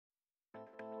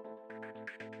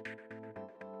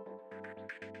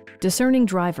discerning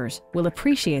drivers will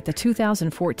appreciate the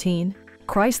 2014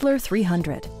 Chrysler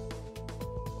 300.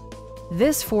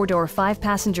 This four-door,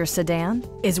 five-passenger sedan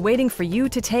is waiting for you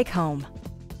to take home.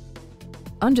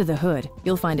 Under the hood,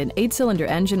 you'll find an 8-cylinder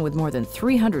engine with more than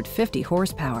 350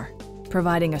 horsepower,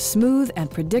 providing a smooth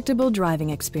and predictable driving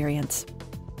experience.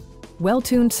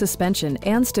 Well-tuned suspension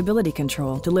and stability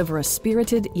control deliver a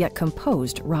spirited yet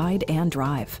composed ride and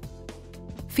drive.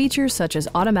 Features such as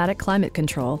automatic climate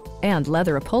control and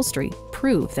leather upholstery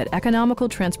prove that economical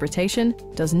transportation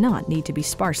does not need to be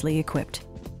sparsely equipped.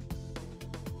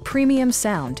 Premium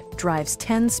sound drives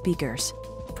 10 speakers,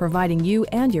 providing you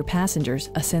and your passengers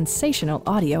a sensational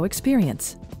audio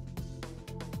experience.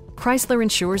 Chrysler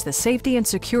ensures the safety and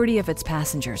security of its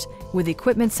passengers with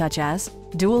equipment such as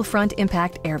dual front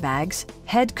impact airbags,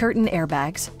 head curtain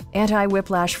airbags,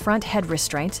 anti-whiplash front head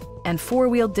restraints, and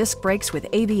four-wheel disc brakes with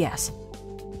ABS.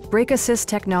 Brake Assist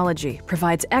technology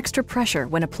provides extra pressure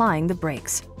when applying the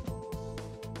brakes.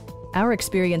 Our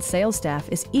experienced sales staff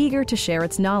is eager to share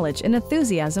its knowledge and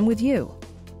enthusiasm with you.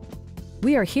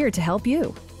 We are here to help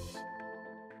you.